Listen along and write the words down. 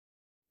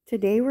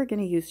Today we're going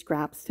to use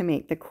scraps to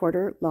make the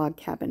quarter log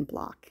cabin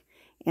block.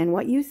 And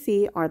what you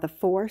see are the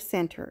 4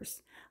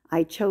 centers.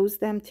 I chose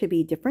them to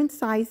be different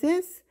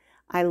sizes.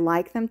 I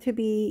like them to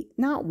be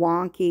not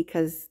wonky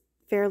because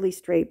fairly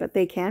straight, but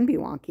they can be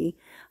wonky.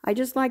 I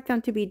just like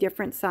them to be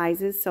different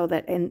sizes so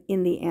that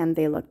in the end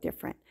they look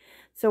different.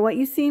 So what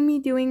you see me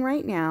doing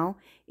right now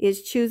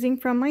is choosing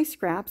from my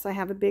scraps. I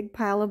have a big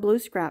pile of blue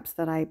scraps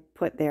that I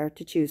put there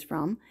to choose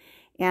from.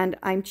 And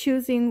I'm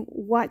choosing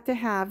what to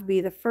have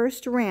be the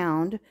first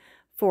round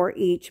for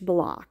each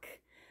block.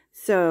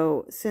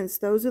 So since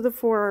those are the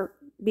 4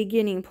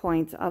 beginning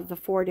points of the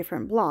 4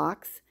 different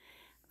blocks,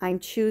 I'm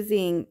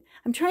trying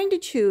to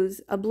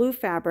choose a blue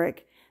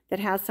fabric that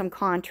has some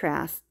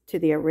contrast to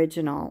the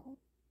original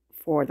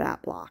for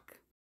that block.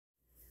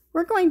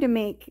 We're going to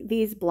make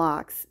these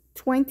blocks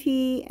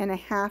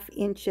 20.5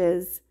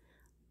 inches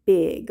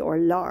big or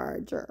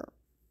large or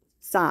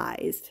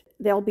sized.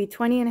 They'll be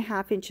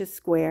 20.5 inches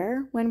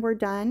square when we're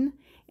done.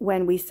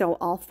 When we sew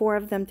all 4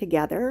 of them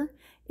together,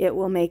 it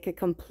will make a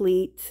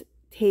complete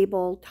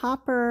table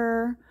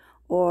topper,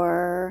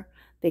 or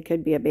they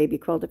could be a baby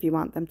quilt if you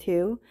want them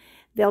to.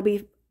 They'll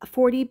be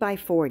 40 by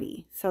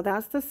 40. So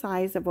that's the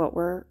size of what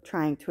we're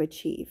trying to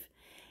achieve.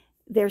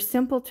 They're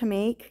simple to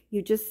make.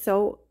 You just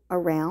sew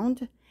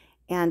around.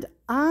 And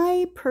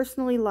I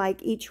personally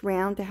like each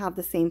round to have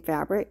the same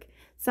fabric.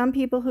 Some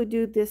people who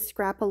do this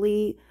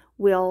scrappily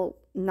will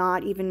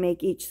not even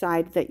make each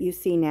side that you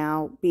see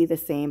now be the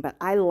same, but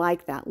I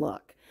like that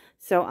look.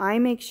 So I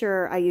make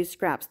sure I use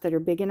scraps that are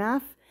big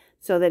enough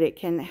so that it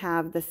can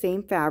have the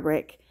same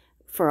fabric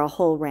for a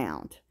whole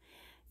round.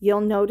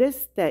 You'll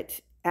notice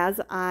that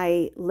as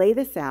I lay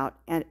this out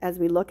and as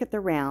we look at the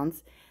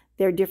rounds,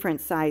 they're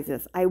different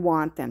sizes. I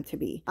want them to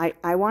be.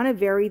 I want to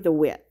vary the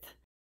width.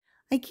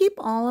 I keep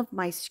all of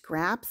my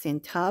scraps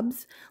in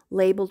tubs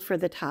labeled for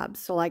the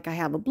tubs. So like I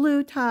have a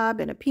blue tub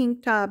and a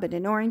pink tub and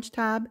an orange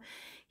tub.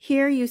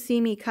 Here you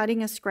see me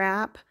cutting a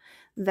scrap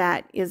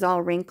that is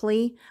all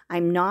wrinkly.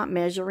 I'm not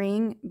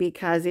measuring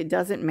because it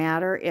doesn't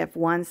matter if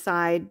one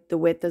side, the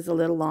width is a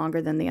little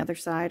longer than the other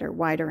side, or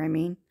wider, I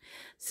mean.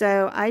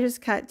 So I just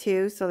cut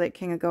 2 so that it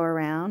can go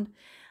around.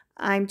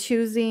 I'm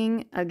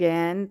choosing,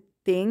 again,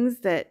 things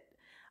that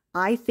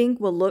I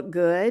think will look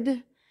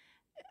good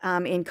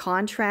in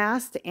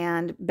contrast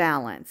and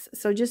balance.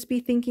 So just be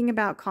thinking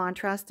about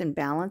contrast and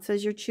balance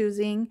as you're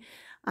choosing.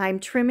 I'm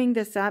trimming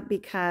this up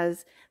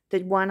because the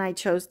one I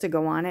chose to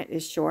go on it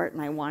is short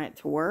and I want it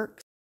to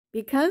work.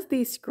 Because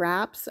these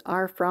scraps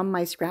are from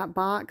my scrap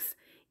box,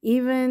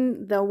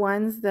 even the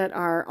ones that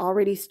are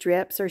already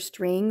strips or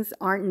strings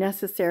aren't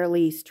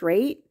necessarily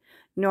straight,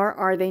 nor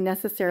are they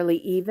necessarily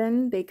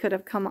even. They could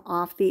have come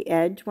off the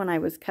edge when I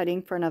was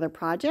cutting for another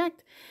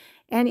project,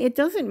 and it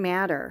doesn't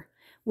matter.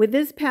 With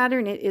this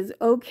pattern, it is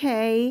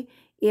okay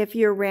if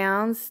your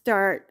rounds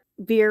start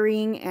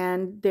veering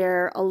and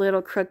they're a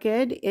little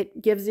crooked.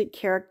 It gives it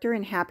character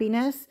and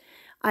happiness.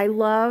 I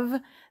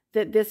love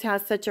that this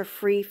has such a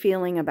free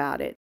feeling about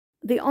it.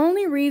 The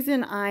only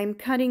reason I'm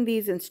cutting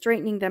these and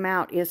straightening them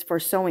out is for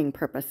sewing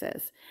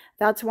purposes.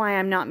 That's why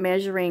I'm not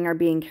measuring or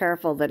being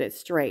careful that it's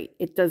straight.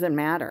 It doesn't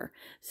matter.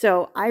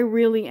 So I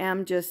really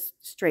am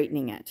just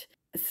straightening it.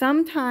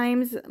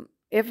 Sometimes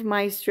if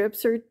my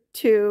strips are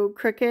too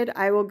crooked,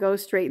 I will go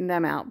straighten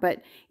them out.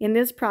 But in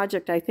this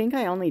project, I think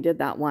I only did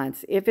that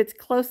once. If it's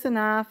close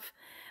enough,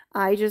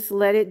 I just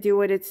let it do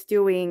what it's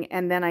doing,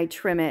 and then I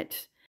trim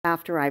it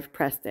after I've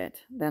pressed it.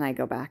 Then I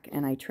go back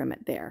and I trim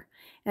it there.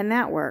 And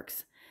that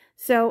works.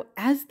 So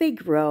as they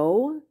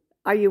grow,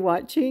 are you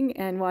watching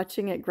and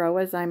watching it grow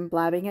as I'm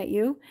blabbing at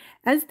you?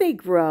 As they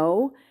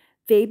grow,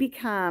 they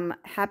become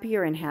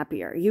happier and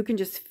happier. You can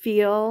just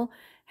feel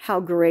how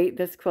great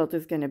this quilt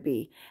is going to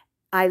be.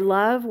 I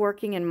love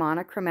working in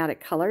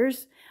monochromatic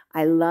colors.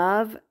 I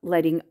love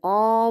letting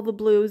all the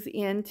blues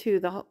into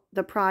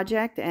the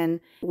project and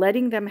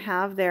letting them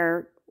have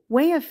their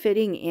way of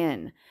fitting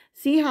in.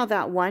 See how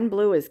that one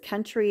blue is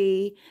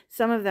country,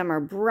 some of them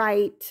are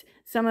bright,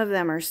 some of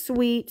them are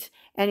sweet,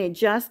 and it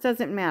just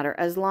doesn't matter.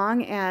 As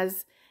long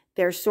as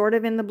they're sort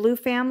of in the blue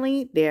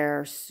family,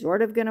 they're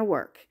sort of going to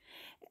work.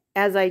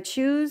 As I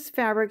choose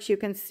fabrics, you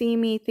can see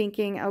me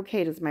thinking,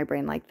 okay, does my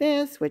brain like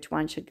this? Which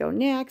one should go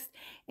next?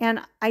 And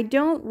I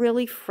don't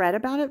really fret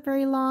about it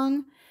very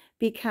long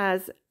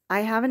because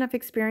I have enough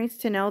experience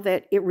to know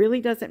that it really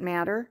doesn't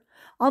matter.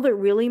 All that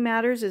really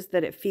matters is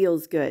that it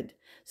feels good.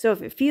 So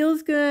if it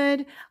feels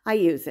good, I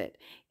use it.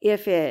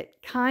 If it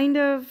kind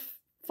of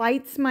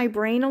fights my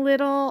brain a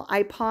little,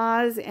 I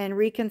pause and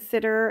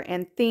reconsider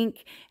and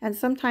think, and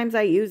sometimes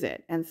I use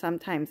it and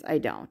sometimes I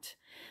don't.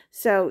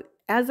 So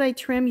as I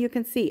trim, you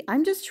can see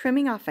I'm just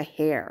trimming off a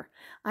hair.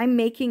 I'm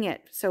making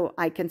it so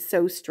I can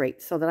sew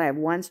straight so that I have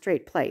one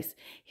straight place.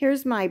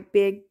 Here's my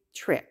big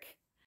trick.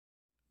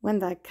 When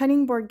the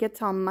cutting board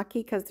gets all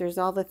mucky because there's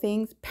all the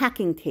things,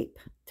 packing tape.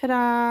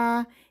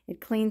 Ta-da! It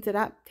cleans it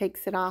up,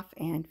 takes it off,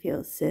 and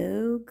feels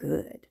so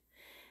good.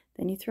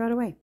 Then you throw it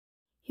away.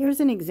 Here's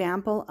an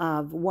example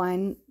of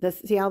one.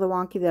 See how the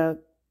wonky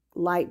the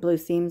light blue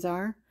seams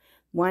are?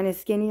 One is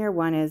skinnier,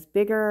 one is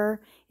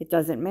bigger. It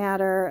doesn't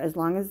matter. As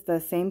long as the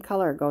same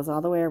color goes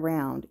all the way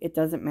around, it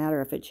doesn't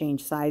matter if it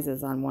changed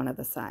sizes on one of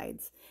the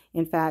sides.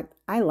 In fact,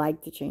 I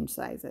like to change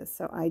sizes,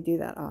 so I do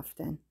that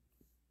often.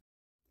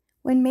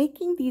 When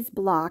making these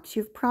blocks,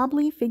 you've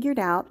probably figured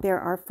out there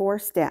are 4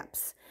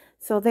 steps.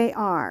 So they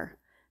are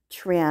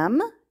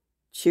trim,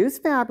 choose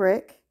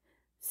fabric,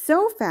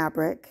 sew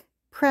fabric,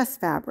 press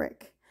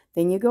fabric.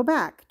 Then you go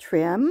back,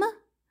 trim,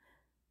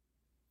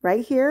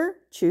 right here,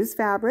 choose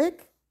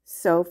fabric,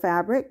 sew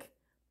fabric,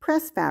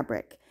 press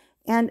fabric.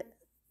 And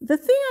the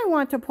thing I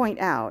want to point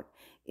out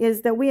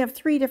is that we have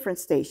 3 different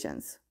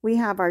stations. We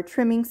have our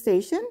trimming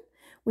station,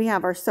 we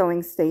have our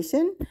sewing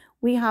station,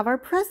 we have our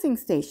pressing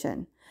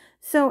station.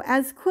 So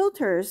as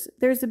quilters,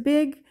 there's a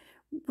big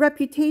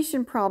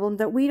reputation problem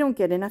that we don't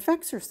get enough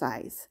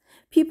exercise.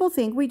 People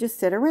think we just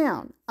sit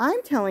around.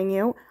 I'm telling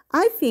you,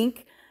 I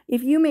think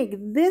if you make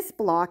this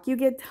block, you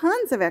get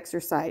tons of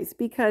exercise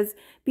because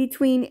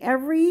between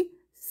every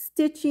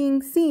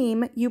stitching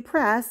seam, you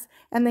press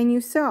and then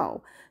you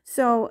sew.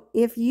 So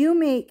if you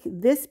make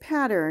this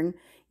pattern,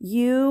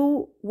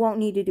 you won't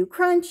need to do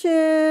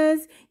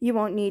crunches, you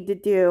won't need to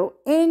do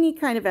any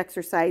kind of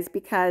exercise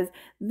because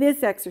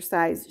this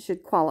exercise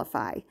should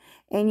qualify.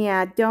 And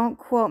yeah, don't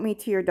quote me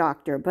to your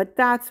doctor, but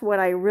that's what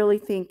I really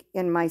think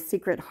in my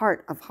secret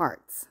heart of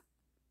hearts.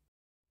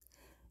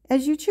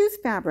 As you choose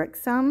fabric,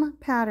 some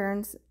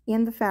patterns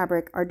in the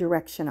fabric are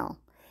directional.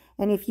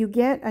 And if you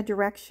get a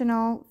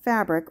directional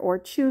fabric or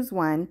choose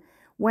one,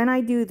 when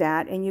I do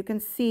that, and you can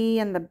see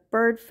in the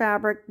bird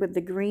fabric with the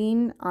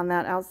green on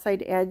that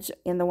outside edge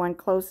in the one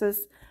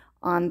closest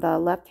on the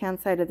left-hand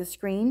side of the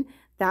screen,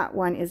 that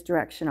one is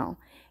directional.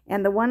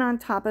 And the one on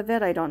top of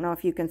it, I don't know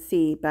if you can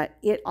see, but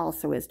it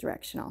also is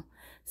directional.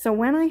 So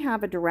when I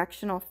have a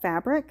directional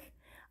fabric,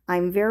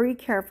 I'm very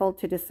careful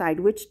to decide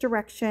which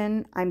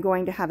direction I'm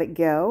going to have it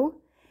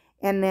go,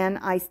 and then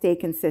I stay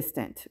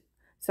consistent.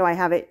 So I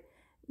have it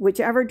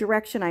whichever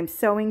direction I'm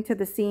sewing to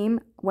the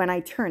seam, when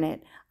I turn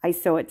it, I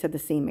sew it to the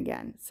seam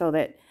again so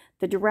that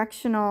the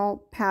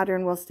directional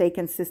pattern will stay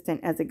consistent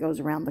as it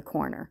goes around the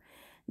corner.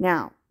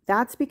 Now,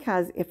 that's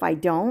because if I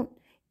don't,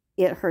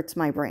 it hurts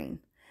my brain.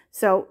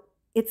 So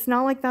it's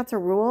not like that's a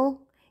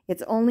rule.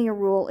 It's only a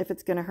rule if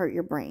it's going to hurt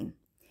your brain.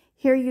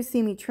 Here you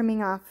see me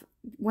trimming off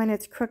when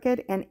it's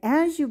crooked, and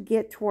as you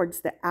get towards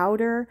the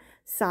outer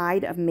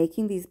side of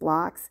making these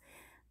blocks,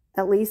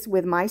 at least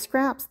with my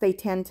scraps, they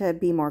tend to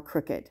be more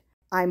crooked.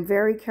 I'm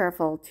very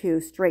careful to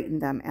straighten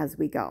them as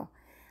we go.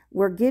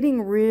 We're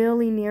getting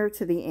really near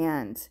to the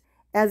end.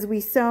 As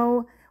we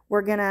sew,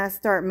 we're gonna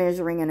start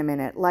measuring in a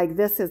minute. Like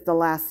this is the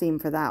last seam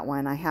for that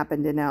one. I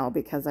happen to know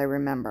because I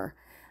remember.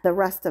 The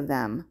rest of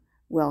them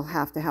will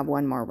have to have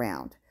one more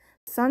round.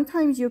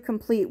 Sometimes you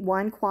complete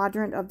one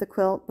quadrant of the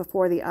quilt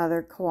before the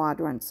other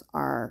quadrants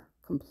are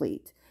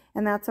complete,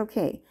 and that's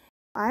okay.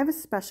 I have a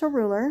special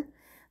ruler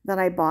that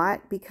I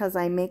bought because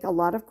I make a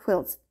lot of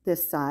quilts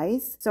this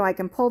size. So I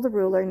can pull the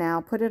ruler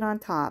now, put it on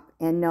top,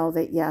 and know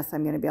that yes,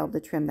 I'm going to be able to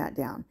trim that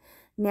down.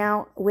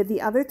 Now with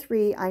the other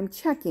 3, I'm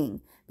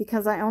checking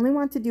because I only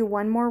want to do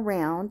one more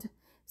round.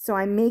 So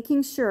I'm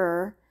making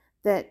sure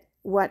that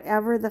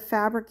whatever the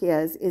fabric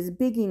is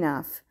big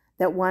enough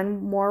that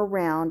one more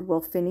round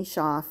will finish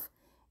off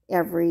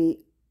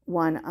every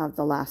one of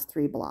the last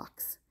 3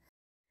 blocks.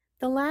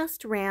 The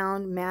last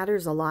round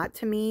matters a lot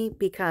to me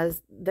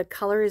because the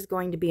color is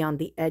going to be on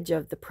the edge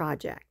of the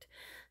project.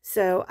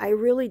 So I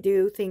really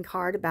do think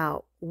hard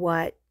about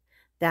what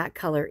that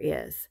color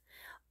is.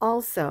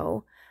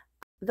 Also,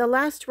 the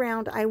last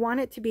round, I want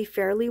it to be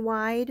fairly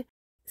wide.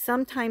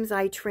 Sometimes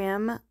I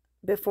trim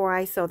before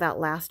I sew that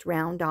last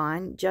round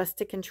on just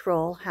to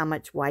control how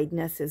much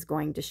wideness is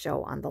going to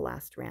show on the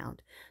last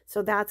round.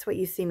 So that's what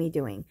you see me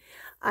doing.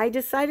 I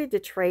decided to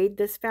trade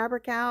this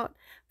fabric out.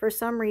 For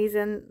some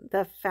reason,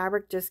 the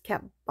fabric just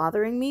kept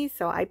bothering me,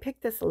 so I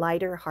picked this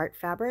lighter heart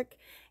fabric,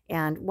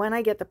 and when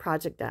I get the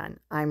project done,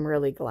 I'm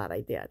really glad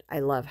I did.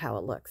 I love how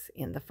it looks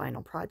in the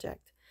final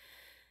project.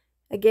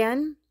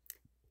 Again,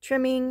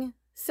 trimming,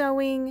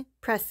 sewing,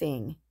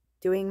 pressing,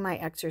 doing my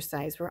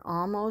exercise. We're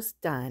almost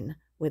done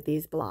with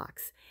these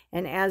blocks.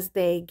 And as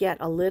they get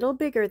a little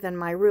bigger than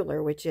my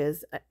ruler, which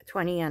is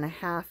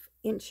 20.5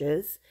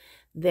 inches,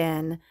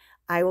 then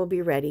I will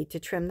be ready to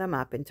trim them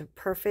up into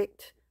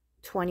perfect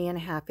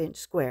 20.5 inch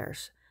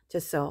squares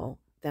to sew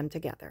them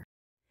together.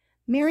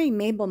 Mary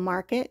Mabel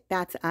Market,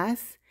 that's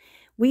us.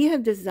 We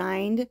have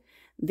designed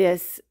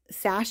this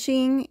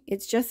sashing.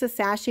 It's just a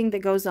sashing that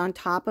goes on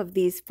top of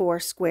these 4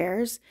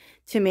 squares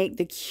to make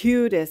the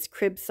cutest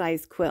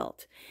crib-size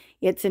quilt.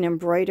 It's an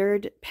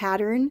embroidered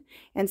pattern,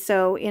 and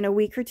so in a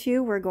week or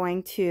 2, we're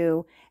going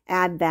to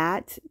add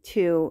that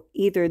to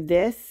either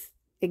this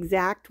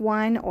exact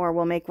one or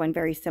we'll make one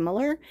very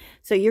similar.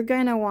 So you're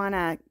going to want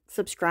to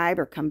subscribe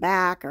or come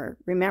back or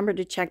remember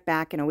to check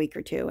back in a week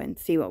or 2 and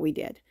see what we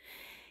did.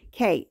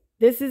 Okay,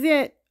 this is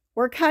it.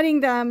 We're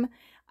cutting them.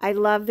 I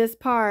love this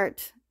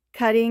part.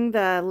 Cutting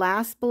the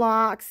last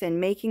blocks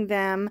and making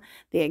them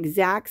the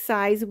exact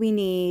size we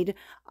need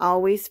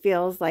always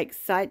feels like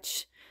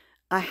such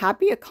a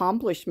happy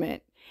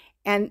accomplishment.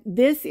 And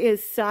this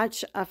is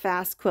such a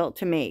fast quilt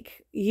to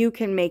make. You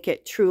can make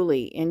it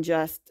truly in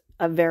just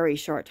a very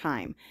short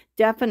time,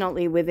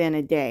 definitely within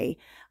a day,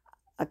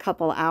 a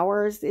couple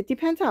hours. It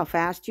depends how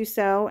fast you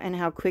sew and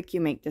how quick you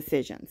make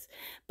decisions.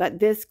 But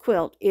this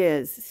quilt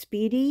is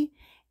speedy.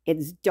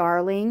 It's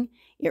darling.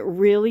 It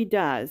really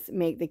does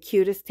make the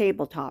cutest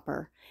table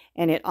topper.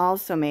 And it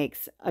also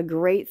makes a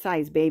great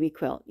size baby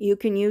quilt. You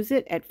can use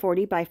it at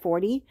 40 by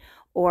 40,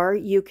 or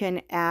you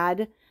can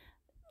add,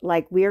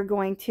 like we're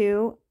going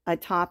to, a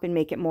top and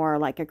make it more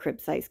like a crib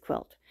size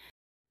quilt.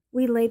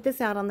 We laid this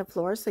out on the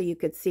floor so you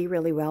could see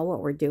really well what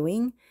we're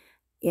doing.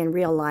 In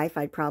real life,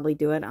 I'd probably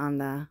do it on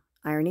the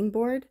ironing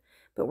board,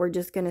 but we're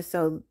just going to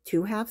sew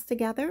 2 halves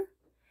together.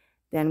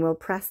 Then we'll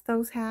press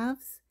those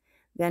halves.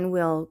 Then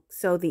we'll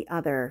sew the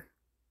other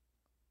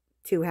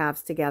 2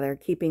 halves together,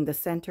 keeping the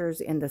centers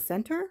in the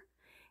center.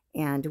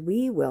 And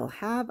we will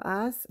have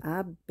us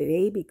a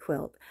baby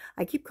quilt.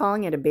 I keep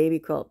calling it a baby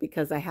quilt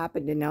because I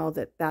happen to know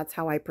that that's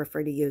how I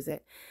prefer to use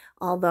it.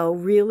 Although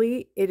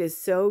really, it is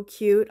so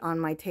cute on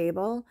my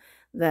table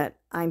that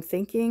I'm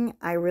thinking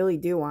I really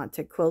do want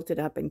to quilt it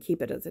up and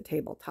keep it as a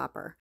table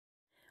topper.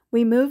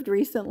 We moved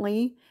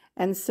recently,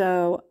 and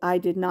so I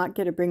did not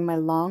get to bring my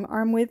long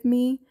arm with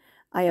me.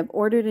 I have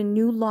ordered a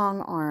new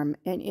long arm,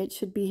 and it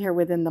should be here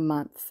within the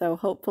month. So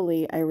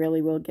hopefully I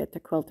really will get to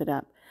quilt it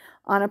up.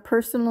 On a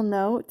personal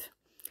note,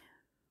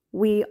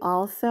 we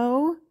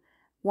also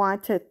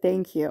want to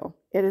thank you.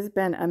 It has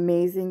been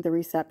amazing, the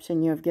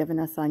reception you have given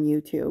us on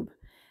YouTube.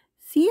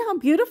 See how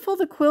beautiful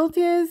the quilt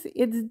is?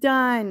 It's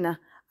done.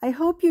 I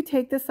hope you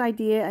take this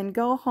idea and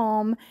go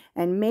home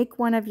and make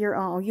one of your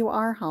own. You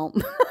are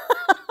home.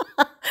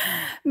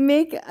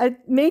 Make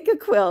a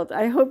quilt.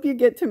 I hope you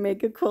get to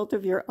make a quilt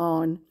of your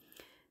own.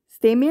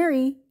 Stay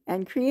merry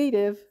and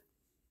creative.